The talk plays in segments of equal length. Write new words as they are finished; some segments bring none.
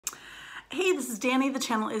Hey, this is Dani. The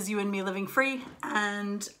channel is You and Me Living Free,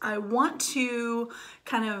 and I want to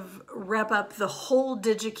kind of wrap up the whole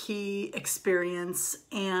Digi-Key experience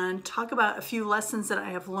and talk about a few lessons that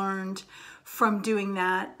I have learned from doing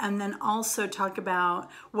that, and then also talk about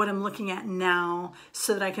what I'm looking at now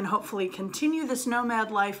so that I can hopefully continue this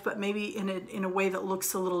nomad life, but maybe in a way that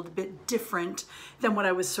looks a little bit different than what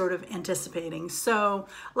I was sort of anticipating. So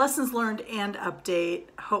lessons learned and update.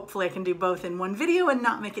 Hopefully I can do both in one video and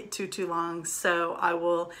not make it too long. So I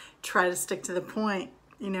will try to stick to the point.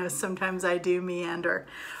 You know, sometimes I do meander,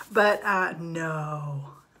 but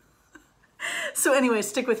no. So anyway,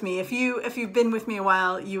 stick with me. If you've been with me a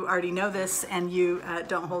while, you already know this and you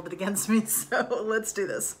don't hold it against me. So let's do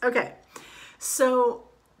this. Okay. So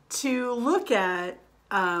to look at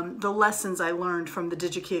the lessons I learned from the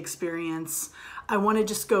Digi-Key experience, I want to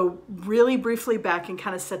just go really briefly back and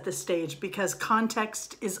kind of set the stage because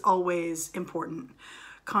context is always important.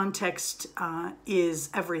 Context is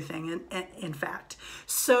everything, in fact.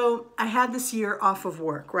 So I had this year off of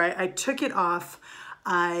work, right? I took it off.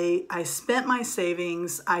 I spent my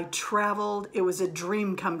savings, I traveled, it was a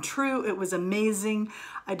dream come true, it was amazing.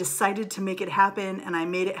 I decided to make it happen and I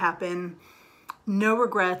made it happen. No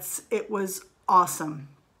regrets, it was awesome.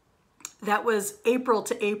 That was April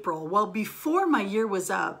to April. Well, before my year was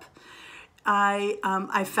up, I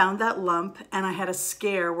found that lump and I had a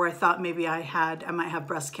scare where I thought maybe I might have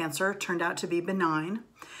breast cancer. It turned out to be benign.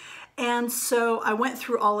 And so I went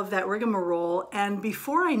through all of that rigmarole, and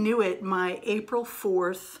before I knew it, my April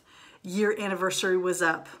 4th year anniversary was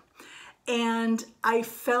up. And I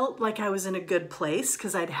felt like I was in a good place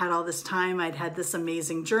because I'd had all this time, I'd had this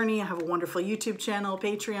amazing journey, I have a wonderful YouTube channel,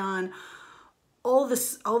 Patreon, all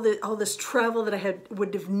this travel that I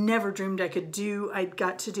would have never dreamed I could do, I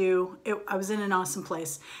got to do. I was in an awesome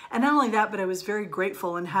place. And not only that, but I was very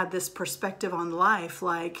grateful and had this perspective on life,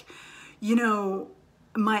 like, you know,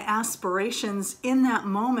 my aspirations in that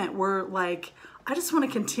moment were like, I just want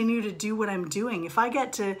to continue to do what I'm doing. If I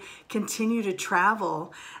get to continue to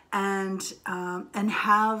travel and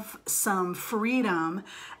have some freedom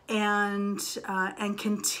and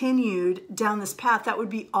continued down this path, that would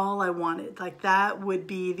be all I wanted. Like that would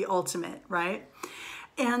be the ultimate, right?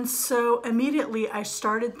 And so immediately I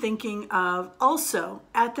started thinking of also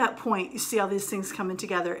at that point, you see all these things coming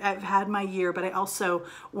together. I've had my year, but I also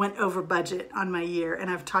went over budget on my year.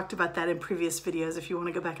 And I've talked about that in previous videos. If you want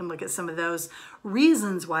to go back and look at some of those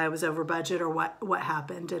reasons why I was over budget or what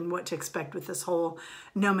happened and what to expect with this whole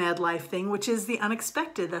nomad life thing, which is the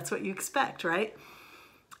unexpected. That's what you expect, right?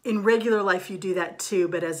 In regular life, you do that too.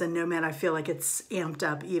 But as a nomad, I feel like it's amped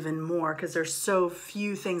up even more because there's so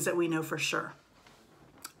few things that we know for sure.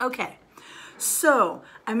 Okay, so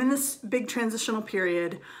I'm in this big transitional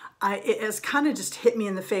period. It has kind of just hit me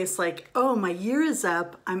in the face like, oh, my year is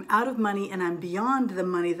up, I'm out of money and I'm beyond the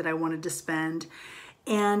money that I wanted to spend.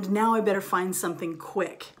 And now I better find something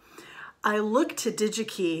quick. I looked to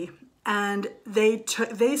Digi-Key and they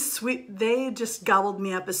just gobbled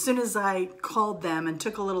me up. As soon as I called them and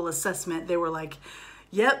took a little assessment, they were like,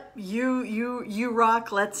 yep, you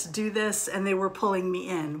rock, let's do this. And they were pulling me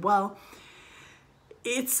in. Well,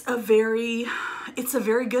 it's a very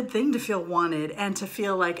good thing to feel wanted and to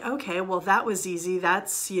feel like, okay, well, that was easy.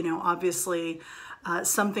 That's, you know, obviously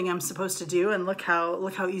something I'm supposed to do. And look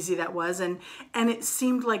how easy that was. And it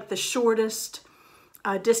seemed like the shortest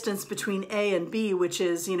distance between A and B, which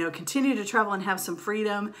is, you know, continue to travel and have some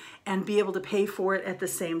freedom and be able to pay for it at the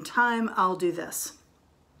same time. I'll do this.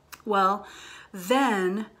 Well,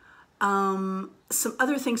 then some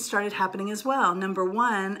other things started happening as well. Number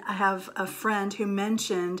one, I have a friend who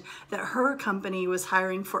mentioned that her company was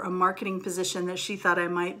hiring for a marketing position that she thought I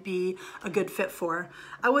might be a good fit for.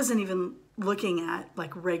 I wasn't even looking at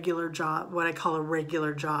like regular job, what I call a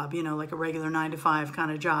regular job, you know, like a regular 9-to-5 kind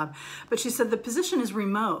of job. But she said the position is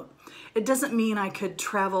remote. It doesn't mean I could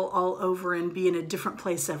travel all over and be in a different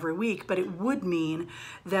place every week, but it would mean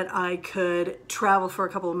that I could travel for a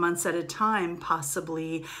couple of months at a time,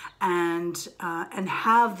 possibly, and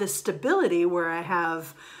have the stability where I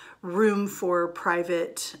have room for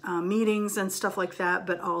private meetings and stuff like that,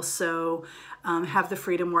 but also have the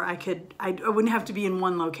freedom where I wouldn't have to be in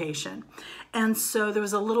one location. And so there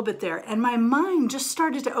was a little bit there. And my mind just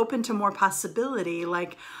started to open to more possibility.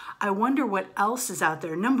 Like, I wonder what else is out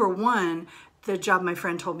there. Number one, the job my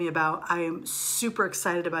friend told me about, I am super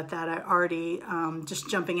excited about that. I already, just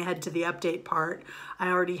jumping ahead to the update part, I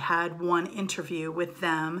already had one interview with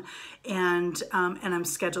them and I'm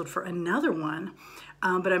scheduled for another one.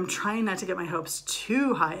 But I'm trying not to get my hopes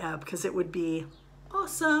too high up because it would be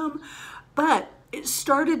awesome. But it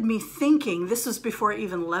started me thinking, this was before I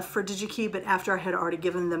even left for Digi-Key, but after I had already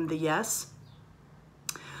given them the yes.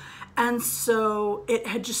 And so it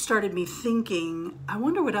had just started me thinking, I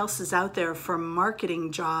wonder what else is out there for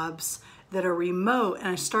marketing jobs that are remote. And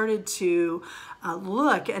I started to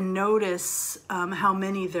look and notice how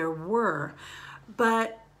many there were.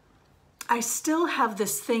 But I still have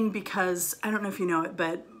this thing because, I don't know if you know it,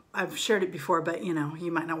 but I've shared it before, but you know,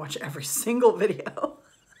 you might not watch every single video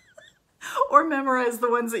or memorize the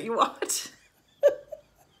ones that you watch.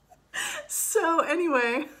 So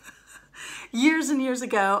anyway, years and years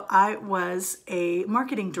ago, I was a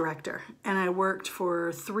marketing director and I worked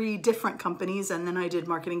for 3 different companies, and then I did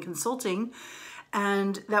marketing consulting,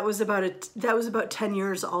 and that was about 10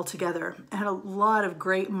 years altogether. I had a lot of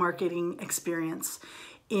great marketing experience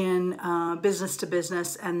in business to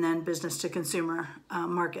business and then business to consumer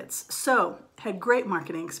markets. So had great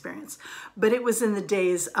marketing experience, but it was in the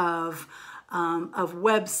days of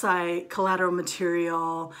website, collateral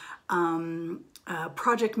material,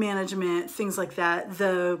 project management, things like that.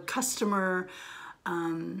 The customer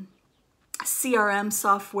CRM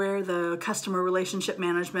software, the customer relationship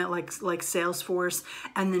management, like Salesforce,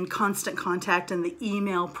 and then Constant Contact and the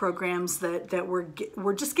email programs that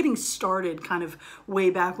were just getting started kind of way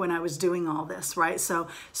back when I was doing all this, right? So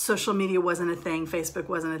social media wasn't a thing, Facebook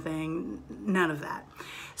wasn't a thing, none of that.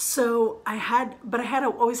 So I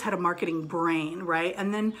always had a marketing brain, right?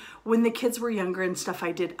 And then when the kids were younger and stuff,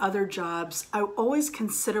 I did other jobs. I always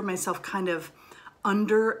considered myself kind of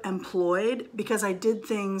underemployed because I did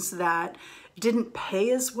things that didn't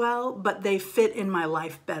pay as well, but they fit in my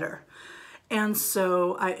life better. And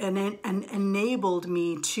so and enabled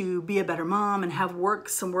me to be a better mom and have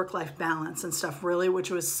some work-life balance and stuff, really,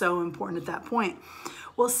 which was so important at that point.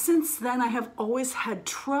 Well, since then, I have always had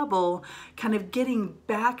trouble kind of getting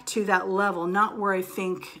back to that level, not where I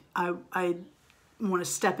think I want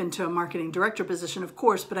to step into a marketing director position, of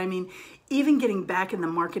course, but I mean, even getting back in the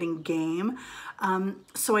marketing game.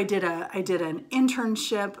 So I did an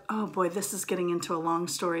internship. Oh boy, this is getting into a long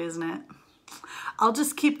story, isn't it? I'll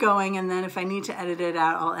just keep going, and then if I need to edit it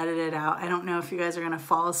out, I'll edit it out. I don't know if you guys are gonna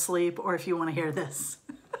fall asleep or if you want to hear this.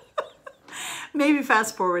 Maybe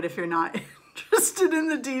fast forward if you're not interested in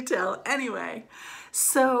the detail. Anyway,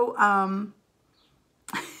 so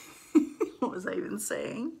what was I even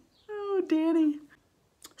saying? Oh, Dani.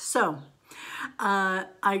 So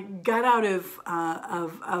I got out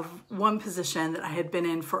of one position that I had been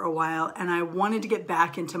in for a while, and I wanted to get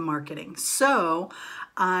back into marketing. So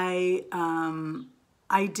I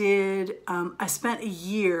spent a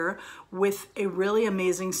year with a really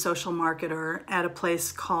amazing social marketer at a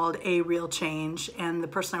place called A Real Change. And the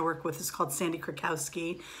person I work with is called Sandy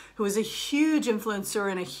Krakowski, who is a huge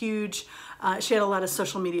influencer and a huge, she had a lot of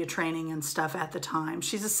social media training and stuff at the time.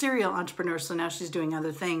 She's a serial entrepreneur, so now she's doing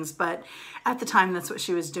other things, but at the time that's what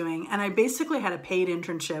she was doing. And I basically had a paid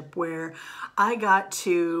internship where I got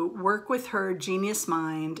to work with her genius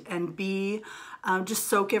mind and just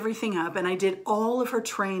soak everything up. And I did all of her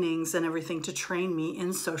trainings and everything to train me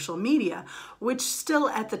in social media, which still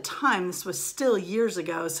at the time, this was still years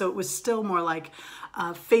ago, so it was still more like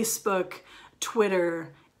Facebook,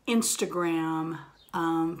 Twitter, Instagram,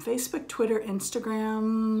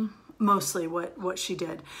 mostly what she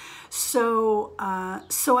did. So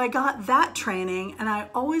I got that training, and I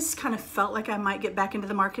always kind of felt like I might get back into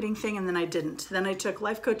the marketing thing, and then I didn't. Then I took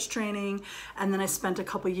life coach training, and then I spent a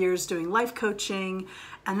couple years doing life coaching,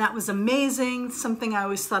 and that was amazing, something I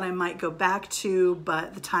always thought I might go back to,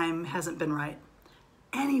 but the time hasn't been right.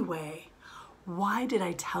 Anyway, why did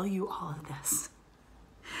I tell you all of this?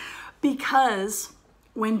 Because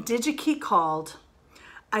when Digi-Key called,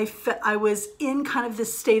 I was in kind of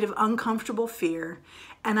this state of uncomfortable fear,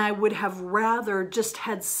 and I would have rather just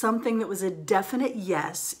had something that was a definite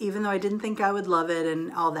yes, even though I didn't think I would love it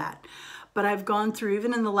and all that. But I've gone through,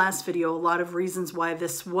 even in the last video, a lot of reasons why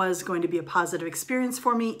this was going to be a positive experience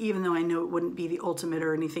for me, even though I know it wouldn't be the ultimate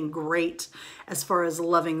or anything great as far as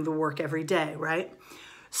loving the work every day, right?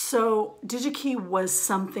 So Digi-Key was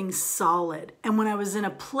something solid. And when I was in a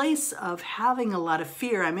place of having a lot of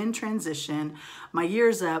fear, I'm in transition, my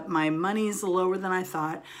year's up, my money's lower than I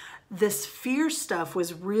thought, this fear stuff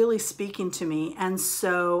was really speaking to me. And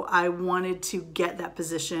so I wanted to get that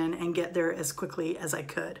position and get there as quickly as I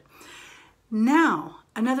could. Now,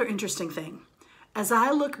 another interesting thing. As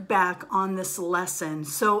I look back on this lesson,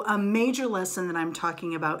 so a major lesson that I'm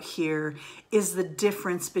talking about here is the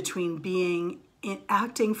difference between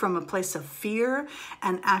acting from a place of fear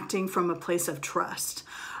and acting from a place of trust.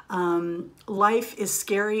 Life is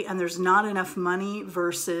scary and there's not enough money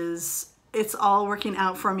versus it's all working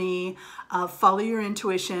out for me. Follow your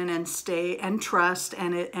intuition and stay and trust,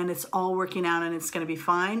 and it's all working out, and it's going to be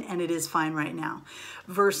fine, and it is fine right now.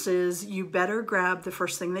 Versus you better grab the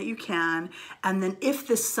first thing that you can, and then if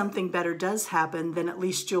this something better does happen, then at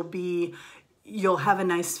least you'll have a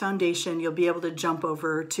nice foundation. You'll be able to jump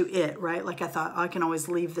over to it, right? Like I thought, I can always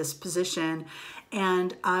leave this position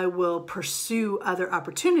and I will pursue other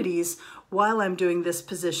opportunities while I'm doing this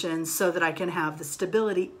position so that I can have the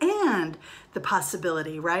stability and the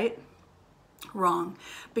possibility, right? Wrong.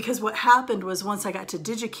 Because what happened was once I got to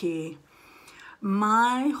Digi-Key,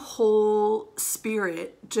 my whole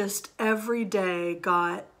spirit just every day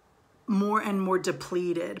got more and more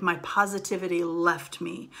depleted. My positivity left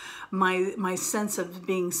me. My sense of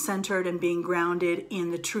being centered and being grounded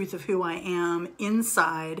in the truth of who I am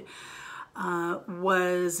inside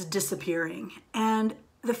was disappearing. And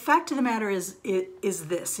the fact of the matter is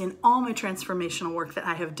this: in all my transformational work that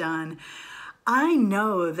I have done, I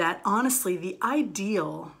know that honestly, the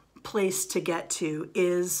ideal place to get to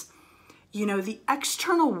is, you know, the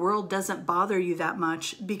external world doesn't bother you that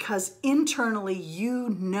much because internally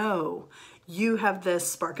you know you have the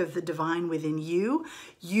spark of the divine within you.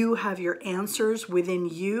 You have your answers within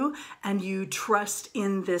you, and you trust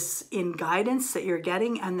in guidance that you're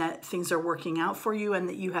getting, and that things are working out for you, and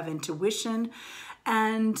that you have intuition,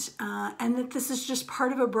 and that this is just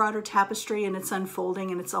part of a broader tapestry, and it's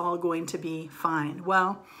unfolding, and it's all going to be fine.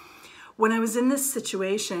 Well, when I was in this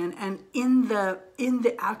situation and in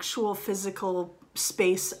the actual physical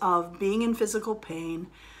space of being in physical pain,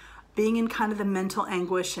 being in kind of the mental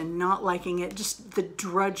anguish and not liking it, just the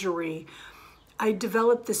drudgery, I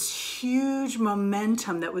developed this huge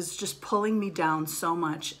momentum that was just pulling me down so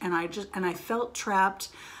much. And I felt trapped,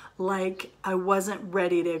 like I wasn't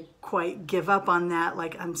ready to quite give up on that.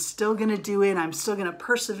 Like I'm still going to do it. I'm still going to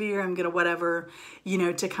persevere. I'm going to whatever, you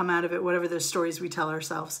know, to come out of it, whatever the stories we tell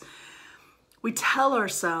ourselves. We tell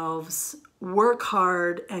ourselves, work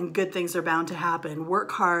hard and good things are bound to happen.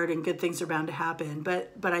 Work hard and good things are bound to happen.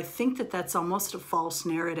 But I think that that's almost a false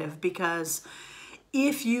narrative, because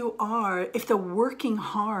if the working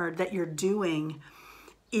hard that you're doing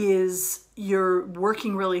is you're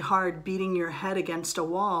working really hard, beating your head against a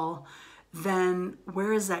wall, then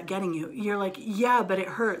where is that getting you? You're like, yeah, but it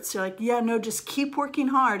hurts. You're like, yeah, no, just keep working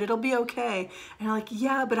hard. It'll be okay. And you're like,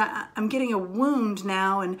 yeah, but I'm getting a wound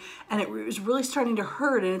now, and it was really starting to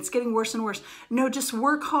hurt, and it's getting worse and worse. No, just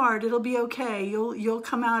work hard. It'll be okay. You'll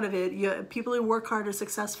come out of it. People who work hard are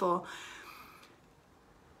successful.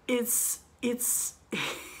 It's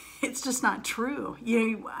just not true.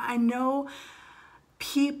 You know, I know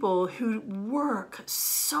people who work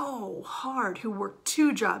so hard, who work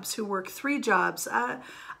 2 jobs, who work 3 jobs.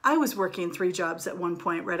 I was working 3 jobs at one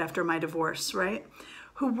point right after my divorce, right?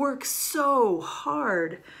 Who work so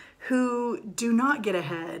hard, who do not get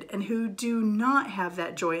ahead, and who do not have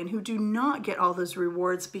that joy, and who do not get all those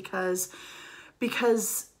rewards because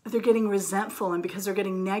they're getting resentful, and because they're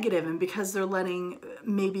getting negative, and because they're letting,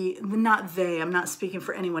 maybe not they, I'm not speaking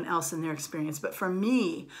for anyone else in their experience, but for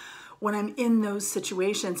me, when I'm in those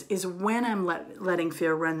situations is when I'm letting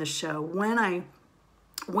fear run the show. When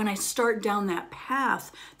I start down that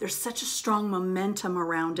path, there's such a strong momentum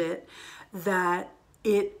around it that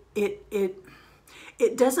it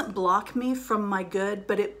doesn't block me from my good,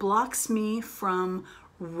 but it blocks me from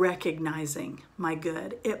recognizing my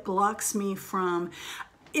good. It blocks me from,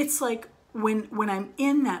 it's like when I'm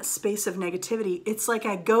in that space of negativity, it's like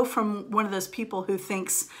I go from one of those people who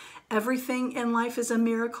thinks everything in life is a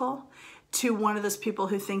miracle to one of those people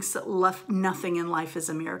who thinks that nothing in life is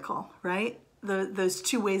a miracle, right? Those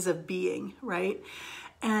 2 ways of being, right?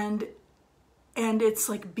 And it's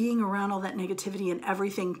like being around all that negativity, and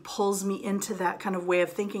everything pulls me into that kind of way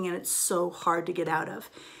of thinking, and it's so hard to get out of.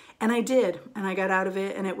 And I did, and I got out of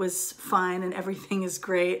it, and it was fine, and everything is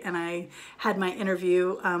great, and I had my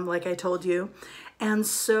interview, like I told you. And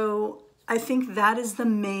so I think that is the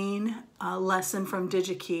main lesson from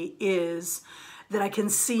Digi-Key, is that I can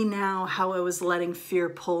see now how I was letting fear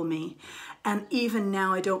pull me. And even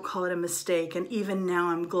now I don't call it a mistake. And even now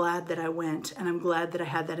I'm glad that I went, and I'm glad that I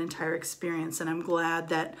had that entire experience, and I'm glad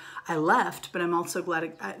that I left, but I'm also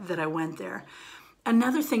glad that I went there.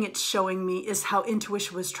 Another thing it's showing me is how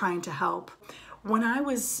intuition was trying to help. When I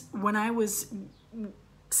was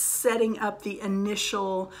setting up the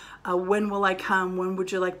initial, when will I come? When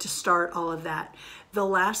would you like to start? All of that. The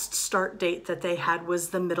last start date that they had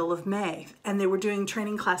was the middle of May, and they were doing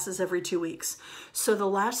training classes every 2 weeks. So the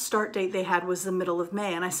last start date they had was the middle of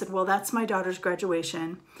May. And I said, well, that's my daughter's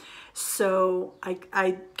graduation. So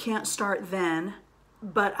I can't start then,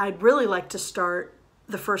 but I'd really like to start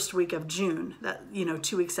the first week of June, that, you know,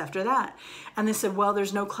 2 weeks after that. And they said, well,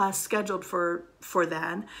 there's no class scheduled for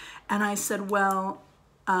that. And I said, well,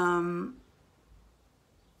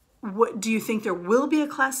 what do you think there will be a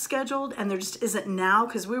class scheduled? And there just isn't now,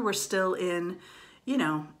 because we were still in, you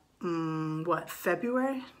know, what,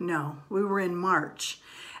 February? No, we were in March.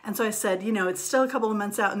 And so I said, you know, it's still a couple of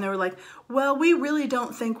months out. And they were like, well, we really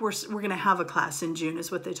don't think we're going to have a class in June,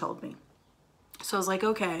 is what they told me. So I was like,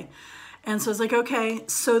 okay. And so I was like, okay.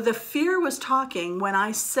 So the fear was talking when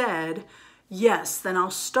I said, yes, then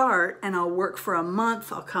I'll start and I'll work for a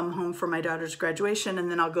month. I'll come home for my daughter's graduation,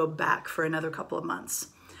 and then I'll go back for another couple of months.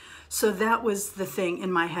 So that was the thing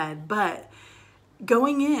in my head. But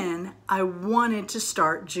going in, I wanted to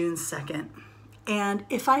start June 2nd. And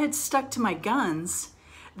if I had stuck to my guns,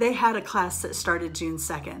 they had a class that started June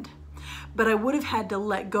 2nd. But I would have had to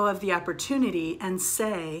let go of the opportunity and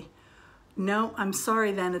say, no, I'm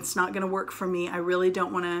sorry then, it's not going to work for me. I really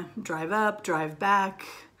don't want to drive up, drive back.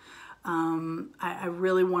 I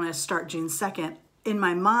really want to start June 2nd. In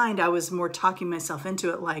my mind, I was more talking myself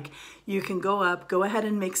into it, like, you can go up, go ahead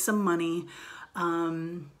and make some money,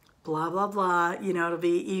 blah, blah, blah, you know, it'll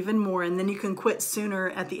be even more. And then you can quit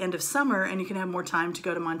sooner at the end of summer, and you can have more time to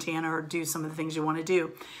go to Montana or do some of the things you want to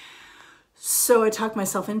do. So I talked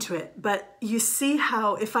myself into it. But you see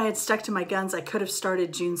how if I had stuck to my guns, I could have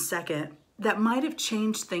started June 2nd. That might have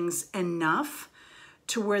changed things enough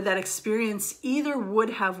to where that experience either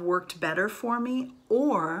would have worked better for me,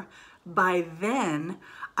 or by then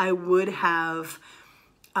I would have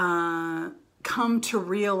come to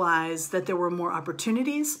realize that there were more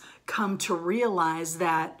opportunities, come to realize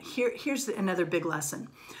that here's another big lesson.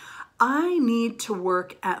 I need to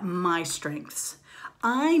work at my strengths.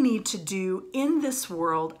 I need to do in this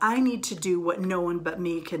world, I need to do what no one but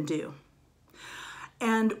me can do.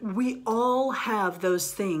 And we all have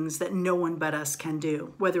those things that no one but us can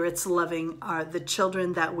do, whether it's loving the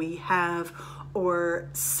children that we have, or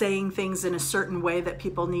saying things in a certain way that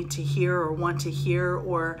people need to hear or want to hear,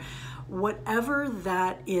 or whatever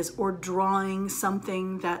that is, or drawing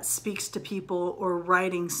something that speaks to people, or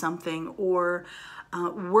writing something, or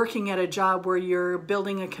working at a job where you're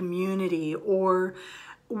building a community, or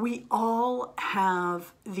we all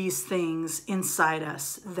have these things inside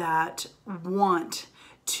us that want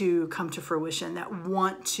to come to fruition, that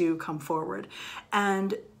want to come forward.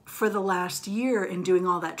 And for the last year in doing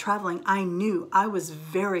all that traveling, I knew, I was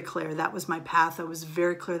very clear that was my path. I was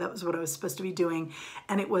very clear that was what I was supposed to be doing,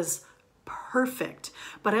 and it was perfect.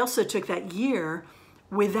 But I also took that year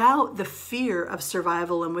without the fear of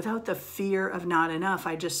survival and without the fear of not enough.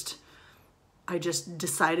 I just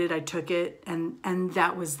decided, I took it, and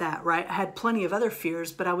that was that, right? I had plenty of other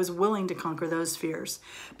fears, but I was willing to conquer those fears.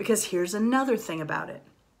 Because here's another thing about it,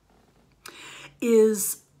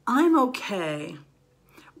 is I'm okay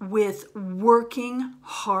with working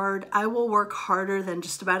hard. I will work harder than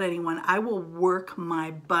just about anyone. I will work my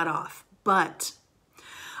butt off, but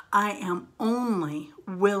I am only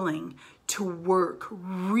willing to work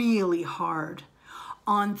really hard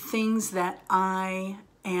on things that I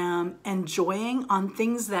am enjoying, on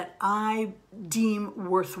things that I deem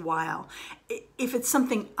worthwhile. If it's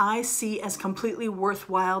something I see as completely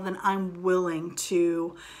worthwhile, then I'm willing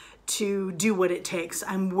to do what it takes.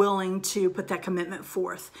 I'm willing to put that commitment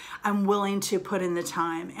forth. I'm willing to put in the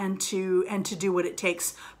time and to do what it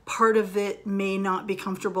takes. Part of it may not be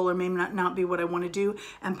comfortable, or may not be what I want to do,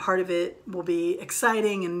 and part of it will be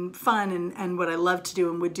exciting and fun and what I love to do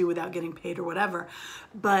and would do without getting paid or whatever.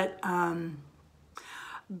 But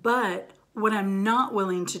what I'm not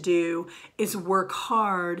willing to do is work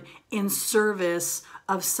hard in service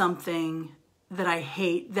of something that I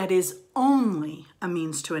hate, that is only a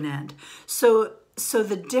means to an end. So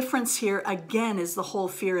the difference here, again, is the whole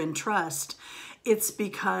fear and trust. It's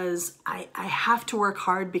because I have to work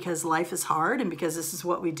hard because life is hard, and because this is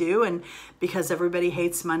what we do, and because everybody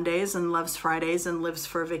hates Mondays and loves Fridays and lives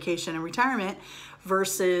for vacation and retirement,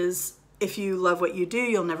 versus if you love what you do,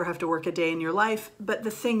 you'll never have to work a day in your life. But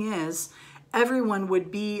the thing is, everyone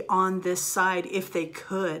would be on this side if they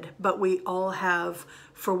could, but we all have,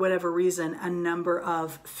 for whatever reason, a number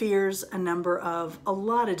of fears, a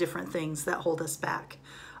lot of different things that hold us back.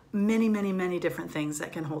 Many, many, many different things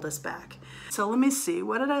that can hold us back. So let me see,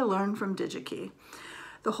 what did I learn from Digi-Key?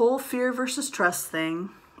 The whole fear versus trust thing,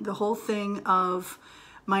 the whole thing of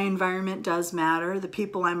my environment does matter, the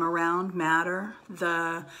people I'm around matter,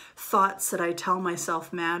 the thoughts that I tell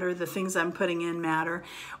myself matter, the things I'm putting in matter.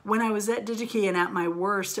 When I was at Digi-Key and at my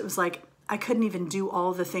worst, it was like I couldn't even do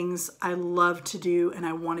all the things I loved to do and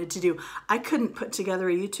I wanted to do. I couldn't put together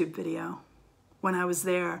a YouTube video when I was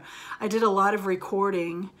there. I did a lot of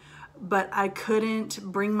recording but I couldn't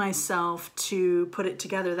bring myself to put it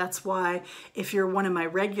together. That's why if you're one of my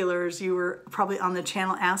regulars, you were probably on the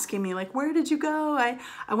channel asking me like, where did you go? I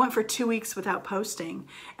went for 2 weeks without posting,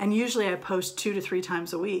 and usually I post 2 to 3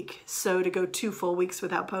 times a week. So to go 2 full weeks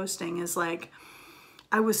without posting is like,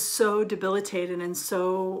 I was so debilitated and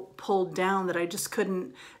so pulled down that I just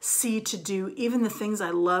couldn't see to do even the things I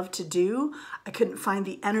love to do. I couldn't find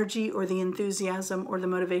the energy or the enthusiasm or the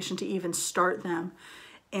motivation to even start them.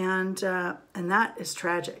 And that is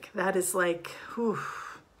tragic. That is like, whew,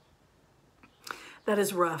 that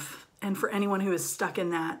is rough. And for anyone who is stuck in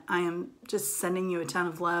that, I am just sending you a ton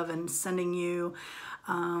of love and sending you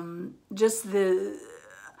just the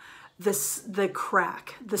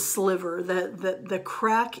crack, the sliver, the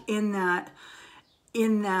crack in that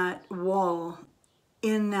wall,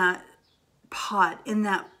 in that pot, in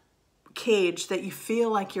that cage that you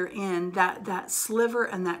feel like you're in, that sliver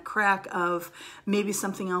and that crack of maybe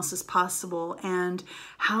something else is possible. And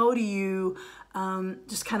how do you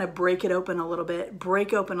just kind of break it open a little bit,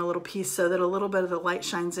 break open a little piece so that a little bit of the light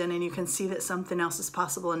shines in and you can see that something else is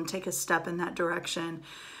possible and take a step in that direction.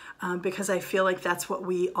 Because I feel like that's what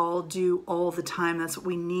we all do all the time. That's what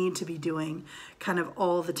we need to be doing kind of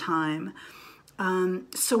all the time.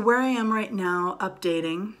 So where I am right now,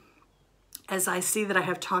 updating, as I see that I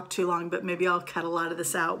have talked too long, but maybe I'll cut a lot of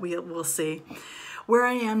this out. We'll see. Where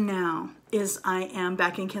I am now is I am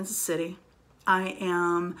back in Kansas City. I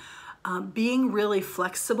am being really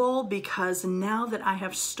flexible because now that I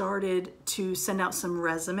have started to send out some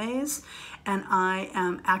resumes and I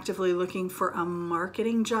am actively looking for a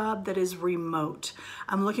marketing job that is remote.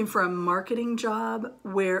 I'm looking for a marketing job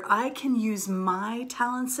where I can use my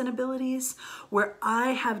talents and abilities, where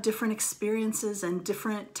I have different experiences and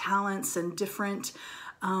different talents and different,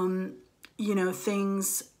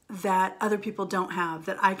 things that other people don't have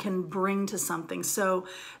that I can bring to something. So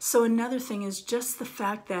another thing is just the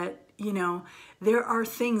fact that, there are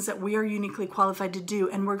things that we are uniquely qualified to do,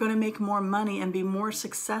 and we're going to make more money and be more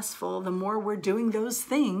successful the more we're doing those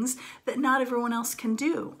things that not everyone else can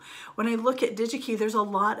do. When I look at Digi-Key, there's a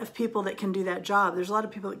lot of people that can do that job. There's a lot of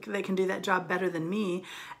people that can do that job better than me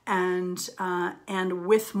and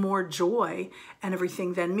with more joy and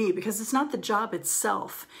everything than me, because it's not the job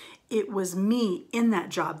itself. It was me in that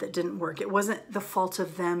job that didn't work. It wasn't the fault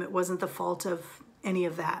of them. It wasn't the fault of any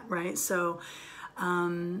of that, right? So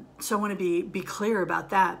I want to be clear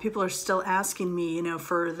about that. People are still asking me,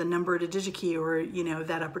 for the number to Digi-Key or,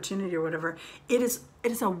 that opportunity or whatever. It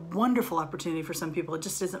is a wonderful opportunity for some people. It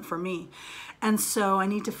just isn't for me. And so I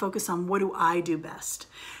need to focus on what do I do best.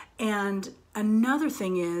 And another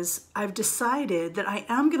thing is I've decided that I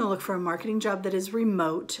am going to look for a marketing job that is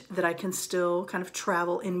remote, that I can still kind of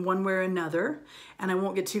travel in one way or another. And I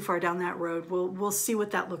won't get too far down that road. We'll see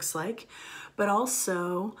what that looks like. But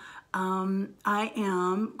also, I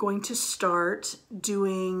am going to start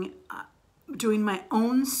doing my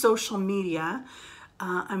own social media.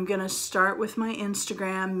 I'm going to start with my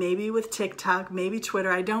Instagram, maybe with TikTok, maybe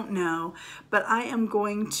Twitter, I don't know. But I am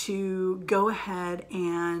going to go ahead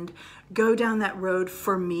and go down that road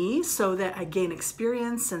for me so that I gain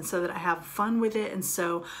experience and so that I have fun with it. And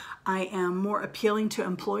so I am more appealing to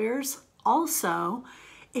employers. Also,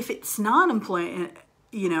 if it's not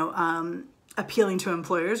appealing to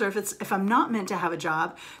employers, or if I'm not meant to have a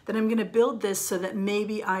job, then I'm going to build this so that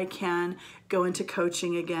maybe I can go into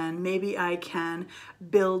coaching again. Maybe I can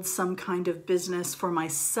build some kind of business for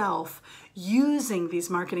myself using these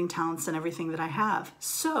marketing talents and everything that I have.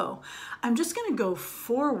 So I'm just going to go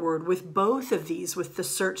forward with both of these, with the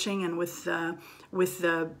searching and with the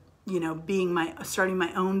starting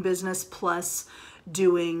my own business plus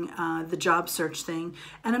doing the job search thing.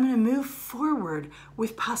 And I'm going to move forward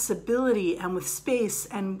with possibility and with space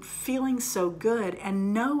and feeling so good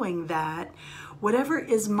and knowing that whatever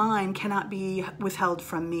is mine cannot be withheld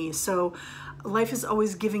from me. So life is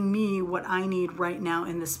always giving me what I need right now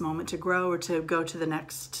in this moment to grow or to go to the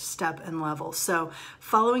next step and level. So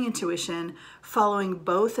following intuition, following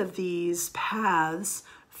both of these paths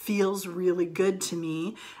feels really good to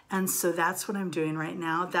me. And so that's what I'm doing right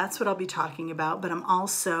now. That's what I'll be talking about. But I'm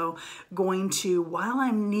also going to, while I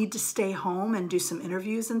need to stay home and do some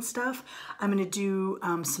interviews and stuff, I'm going to do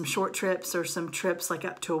some short trips or some trips like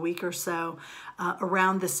up to a week or so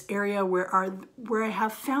around this area where I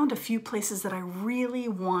have found a few places that I really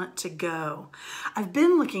want to go. I've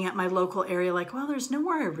been looking at my local area like, well, there's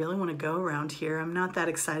nowhere I really want to go around here. I'm not that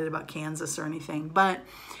excited about Kansas or anything, but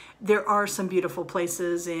there are some beautiful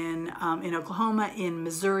places in Oklahoma, in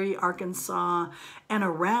Missouri, Arkansas, and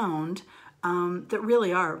around that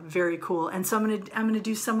really are very cool. And so I'm gonna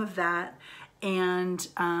do some of that. and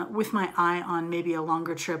with my eye on maybe a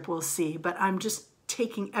longer trip, we'll see. But I'm just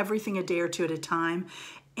taking everything a day or two at a time,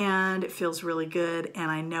 and it feels really good, and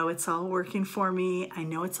I know it's all working for me. I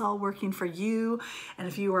know it's all working for you. And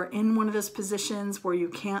if you are in one of those positions where you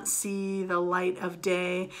can't see the light of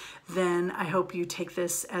day, then I hope you take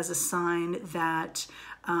this as a sign that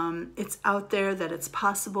it's out there, that it's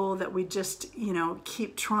possible, that we just,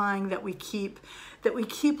 keep trying, that we keep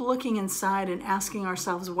looking inside and asking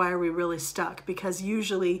ourselves, why are we really stuck? Because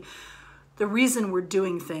usually the reason we're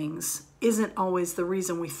doing things isn't always the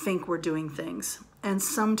reason we think we're doing things. And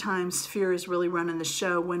sometimes fear is really running the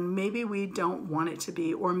show when maybe we don't want it to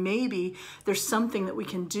be, or maybe there's something that we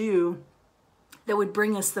can do that would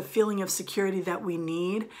bring us the feeling of security that we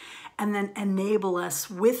need, and then enable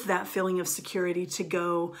us with that feeling of security to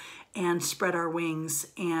go and spread our wings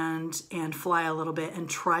and fly a little bit and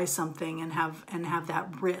try something and have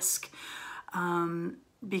that risk.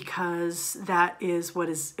 Because that is what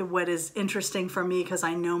is interesting for me, because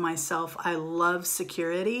I know myself. I love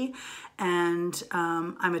security, and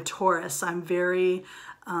I'm a Taurus. I'm very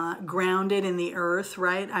grounded in the earth,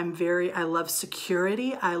 right? I love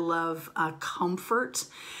security. I love comfort.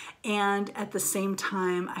 And at the same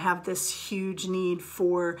time, I have this huge need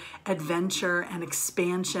for adventure and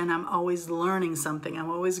expansion. I'm always learning something.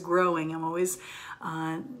 I'm always growing. I'm always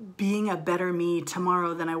being a better me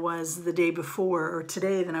tomorrow than I was the day before, or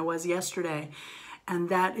today than I was yesterday. And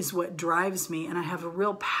that is what drives me. And I have a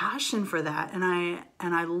real passion for that. And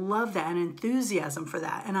I love that, and enthusiasm for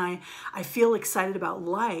that. And I feel excited about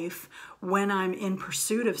life when I'm in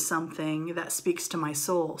pursuit of something that speaks to my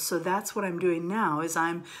soul. So that's what I'm doing now, is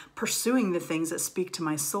I'm pursuing the things that speak to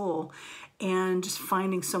my soul, and just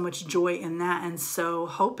finding so much joy in that. And so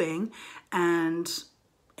hoping and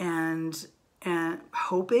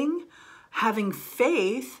hoping, having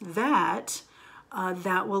faith that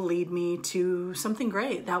that will lead me to something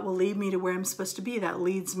great. That will lead me to where I'm supposed to be. That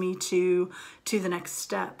leads me to the next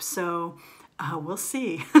step. So we'll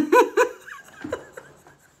see.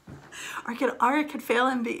 Or I could fail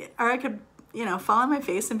and be, or I could, fall on my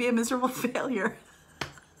face and be a miserable failure,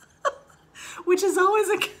 which is always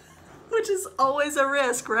a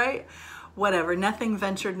risk, right? Whatever. Nothing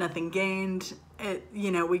ventured, nothing gained.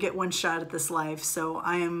 We get one shot at this life, so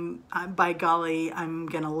by golly, I'm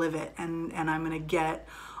gonna live it, and I'm gonna get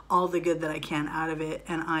all the good that I can out of it,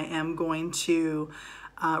 and I am going to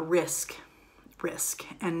risk,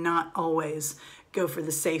 and not always go for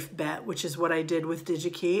the safe bet, which is what I did with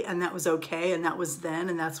Digi-Key, and that was okay, and that was then,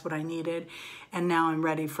 and that's what I needed, and now I'm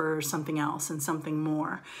ready for something else and something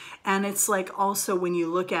more. And it's like, also when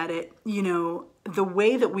you look at it, the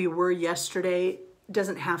way that we were yesterday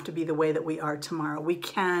doesn't have to be the way that we are tomorrow. We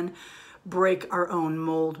can break our own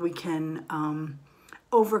mold. We can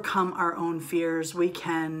overcome our own fears. We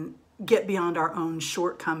can get beyond our own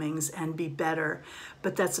shortcomings and be better.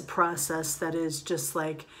 But that's a process that is just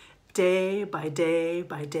like day by day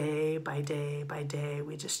by day by day by day.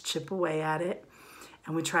 We just chip away at it,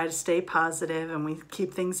 and we try to stay positive, and we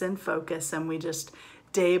keep things in focus, and we just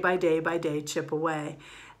day by day chip away.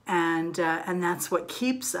 And that's what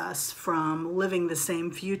keeps us from living the same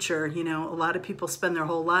future. A lot of people spend their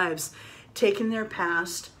whole lives taking their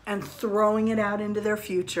past and throwing it out into their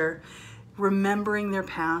future, remembering their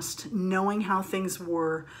past, knowing how things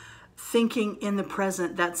were, thinking in the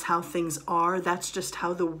present that's how things are. That's just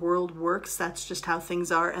how the world works. That's just how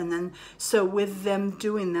things are. And then, so with them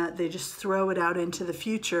doing that, they just throw it out into the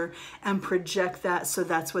future and project that. So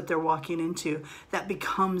that's what they're walking into. That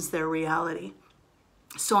becomes their reality.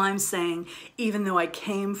 So I'm saying, even though I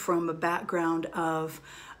came from a background of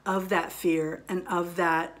that fear and of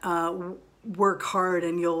that work hard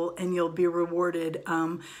and you'll be rewarded,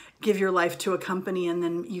 give your life to a company and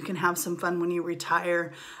then you can have some fun when you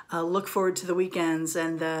retire, look forward to the weekends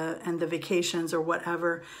and the vacations or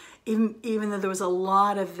whatever, even though there was a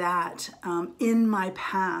lot of that in my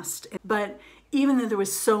past, but even though there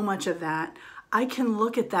was so much of that, I can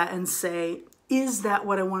look at that and say, is that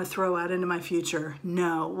what I want to throw out into my future?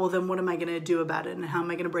 No. Well, then what am I going to do about it? And how am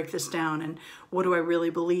I going to break this down? And what do I really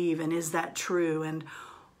believe? And is that true? And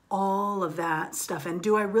all of that stuff. And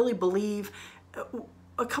do I really believe,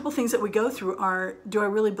 a couple things that we go through are, do I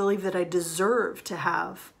really believe that I deserve to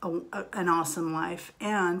have an awesome life?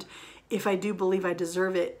 And if I do believe I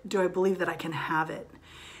deserve it, do I believe that I can have it?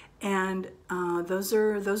 And those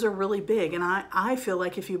are really big. And I feel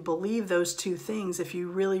like if you believe those two things, if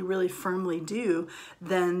you really, really firmly do,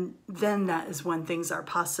 then that is when things are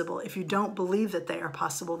possible. If you don't believe that they are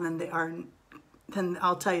possible, then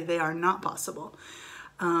I'll tell you they are not possible.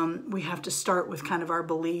 we have to start with kind of our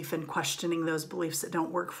belief and questioning those beliefs that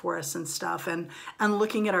don't work for us and stuff, and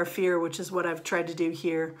looking at our fear, which is what I've tried to do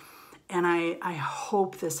here. And I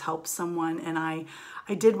hope this helps someone. And I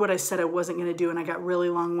did what I said I wasn't going to do, and I got really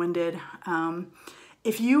long-winded.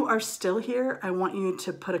 If you are still here, I want you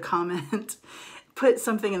to put a comment, put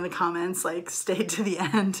something in the comments like stay to the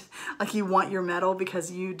end, like you want your medal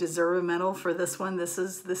because you deserve a medal for this one. This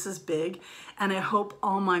is big. And I hope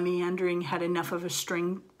all my meandering had enough of a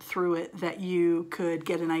string through it that you could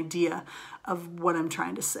get an idea of what I'm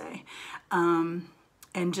trying to say.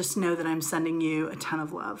 And just know that I'm sending you a ton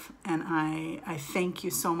of love. And I thank you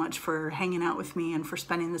so much for hanging out with me and for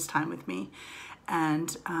spending this time with me.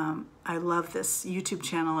 And I love this YouTube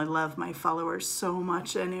channel. I love my followers so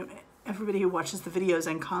much. And everybody who watches the videos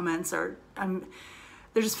and comments they're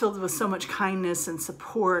just filled with so much kindness and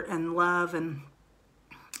support and love. And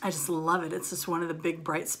I just love it. It's just one of the big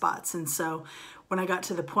bright spots. And so when I got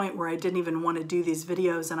to the point where I didn't even want to do these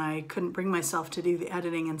videos and I couldn't bring myself to do the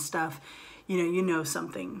editing and stuff, you know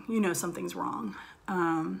something's wrong.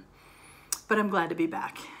 But I'm glad to be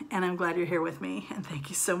back, and I'm glad you're here with me, and thank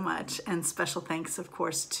you so much. And special thanks, of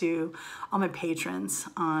course, to all my patrons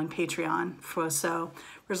on Patreon. So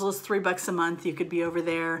for as little as $3 a month, you could be over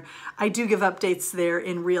there. I do give updates there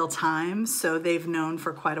in real time, so they've known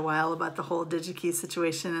for quite a while about the whole Digi-Key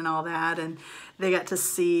situation and all that, and they got to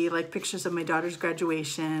see like pictures of my daughter's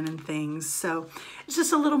graduation and things. So it's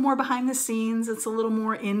just a little more behind the scenes. It's a little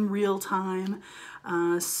more in real time.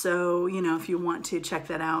 So, if you want to check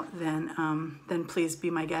that out, then please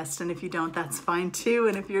be my guest. And if you don't, that's fine too.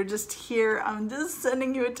 And if you're just here, I'm just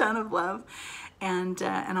sending you a ton of love, and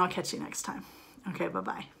I'll catch you next time. Okay,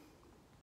 bye-bye.